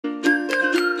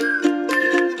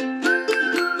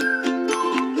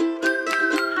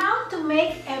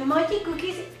emoji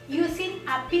cookies using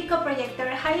a Pico projector.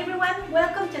 Hi everyone,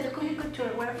 welcome to the Cookie Couture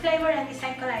where flavor and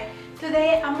design collide.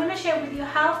 Today I'm going to share with you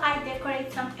how I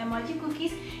decorate some emoji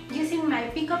cookies using my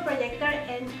Pico projector,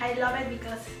 and I love it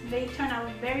because they turn out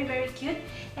very cute.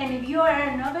 And if you are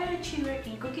a novice achiever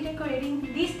in cookie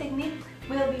decorating, this technique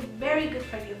will be very good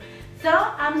for you. So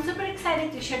I'm super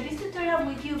excited to share this tutorial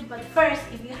with you, but first,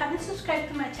 if you haven't subscribed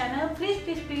to my channel, please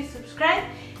subscribe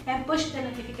and push the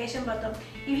notification button.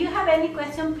 If you have any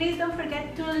question, please don't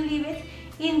forget to leave it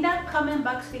in the comment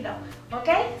box below.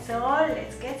 Okay, so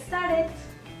let's get started.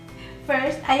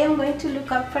 First, I am going to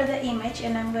look up for the image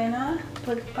and I'm going to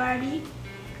put party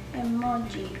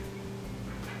emoji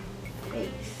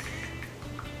face.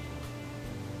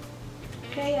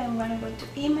 Okay, I'm going to go to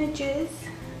images.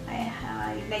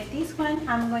 I like this one.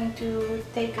 I'm going to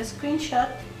take a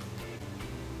screenshot,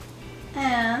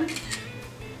 and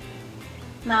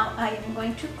now I am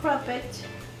going to crop it.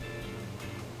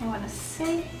 I want to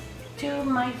save to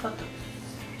my photos,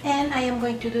 and I am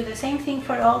going to do the same thing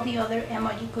for all the other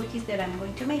emoji cookies that I'm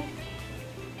going to make.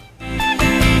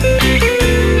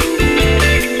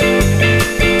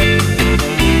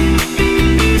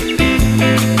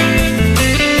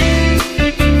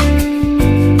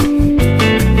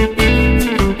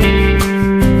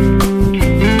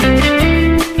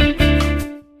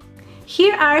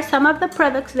 Here are some of the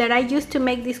products that I use to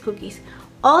make these cookies.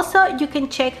 Also, you can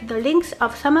check the links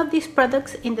of some of these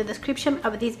products in the description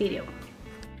of this video.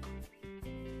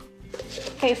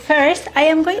 Okay, first I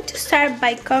am going to start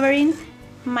by covering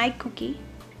my cookie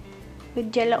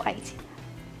with yellow icing.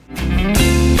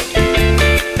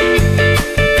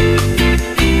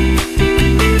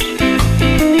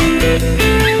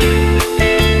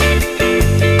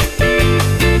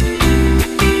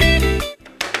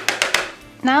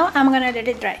 Now I'm gonna let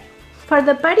it dry. For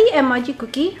the party emoji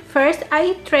cookie, first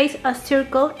I trace a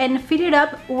circle and fill it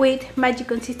up with magic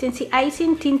consistency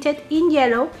icing tinted in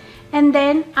yellow, and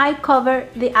then I cover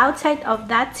the outside of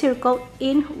that circle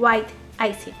in white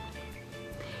icing.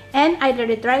 And I let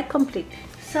it dry completely.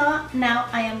 So now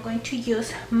I am going to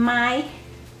use my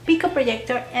Pico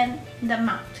projector and the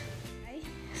mount.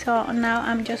 So now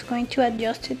I'm just going to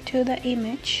adjust it to the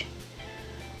image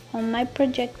on my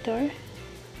projector.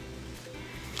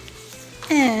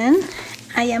 And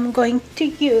I am going to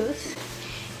use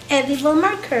edible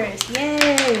markers.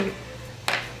 Yay!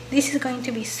 This is going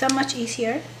to be so much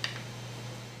easier.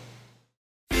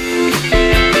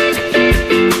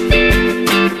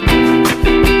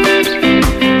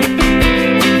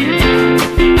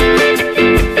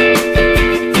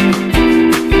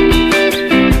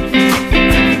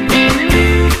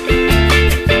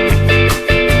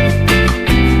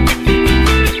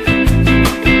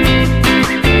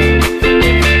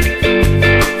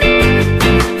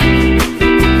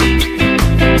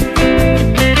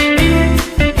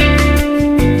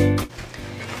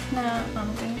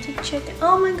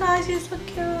 Oh my gosh, it's so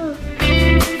cute!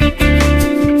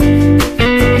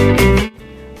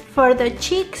 For the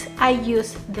cheeks, I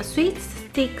use the Sweet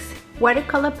Sticks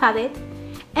watercolor palette,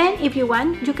 and if you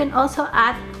want, you can also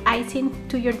add icing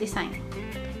to your design.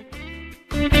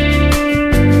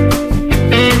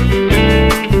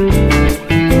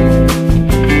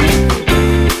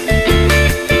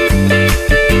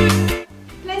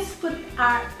 Let's put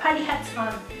our party hats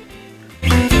on.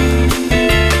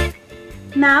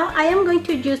 Now I am going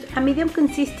to use a medium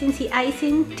consistency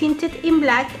icing tinted in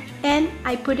black, and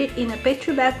I put it in a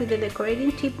pastry bag with the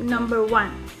decorating tip number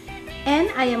 1. And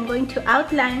I am going to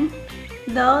outline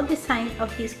the design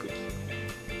of this cookie.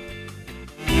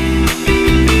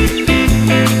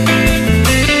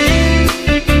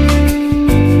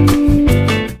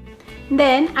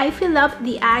 Then I fill up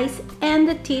the eyes and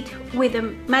the teeth with a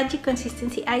magic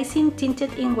consistency icing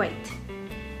tinted in white.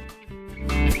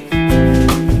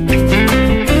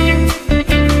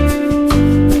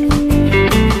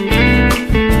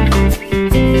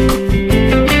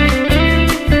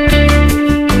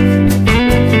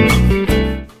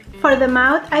 For the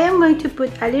mouth, I am going to put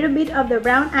a little bit of the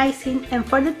brown icing, and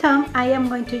for the tongue, I am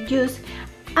going to use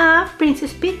a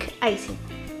Princess Peak icing.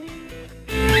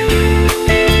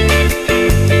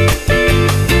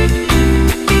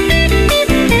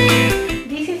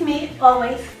 This is me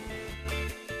always.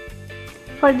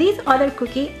 For this other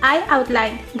cookie, I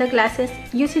outlined the glasses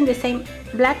using the same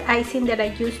black icing that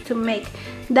I used to make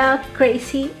the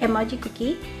crazy emoji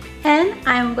cookie, and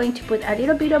I am going to put a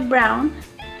little bit of brown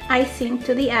icing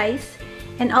to the eyes,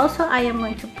 and also I am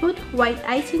going to put white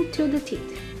icing to the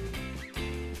teeth.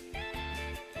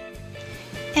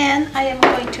 And I am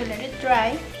going to let it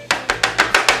dry.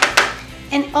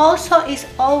 And also, it's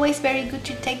always very good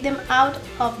to take them out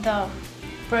of the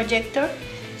projector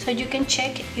so you can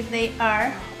check if they are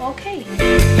okay.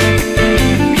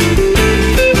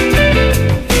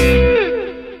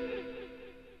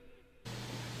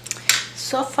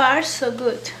 So far so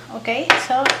good. Okay,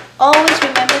 so always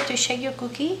remember to check your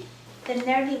cookie, the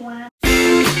nerdy one.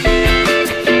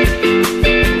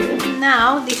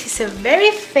 Now this is a very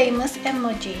famous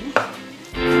emoji.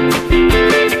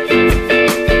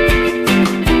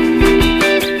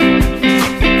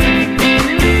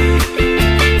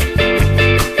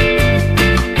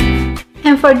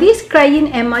 And for this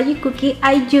crying emoji cookie,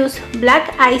 I use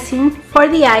black icing for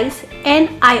the eyes, and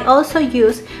I also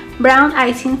use brown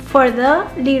icing for the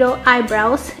little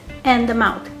eyebrows and the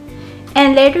mouth.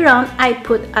 And later on, I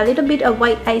put a little bit of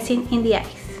white icing in the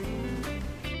eyes.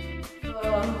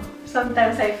 Oh,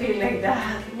 sometimes I feel like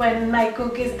that. When my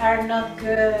cookies are not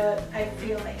good, I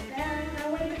feel like that. I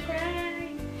want to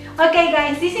cry. Okay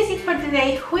guys, this is it for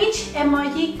today. Which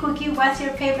emoji cookie was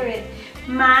your favorite?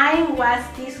 Mine was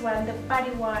this one, the party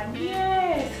one.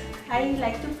 Yes, I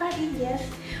like to party, yes.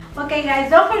 Okay guys,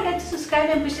 don't forget to subscribe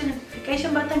and push the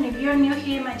notification button if you're new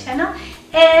here in my channel,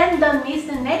 and don't miss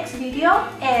the next video.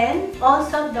 And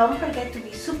also don't forget to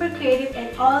be super creative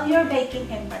in all your baking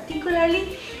and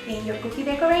particularly in your cookie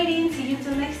decorating. See you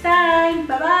until next time.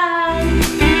 Bye bye.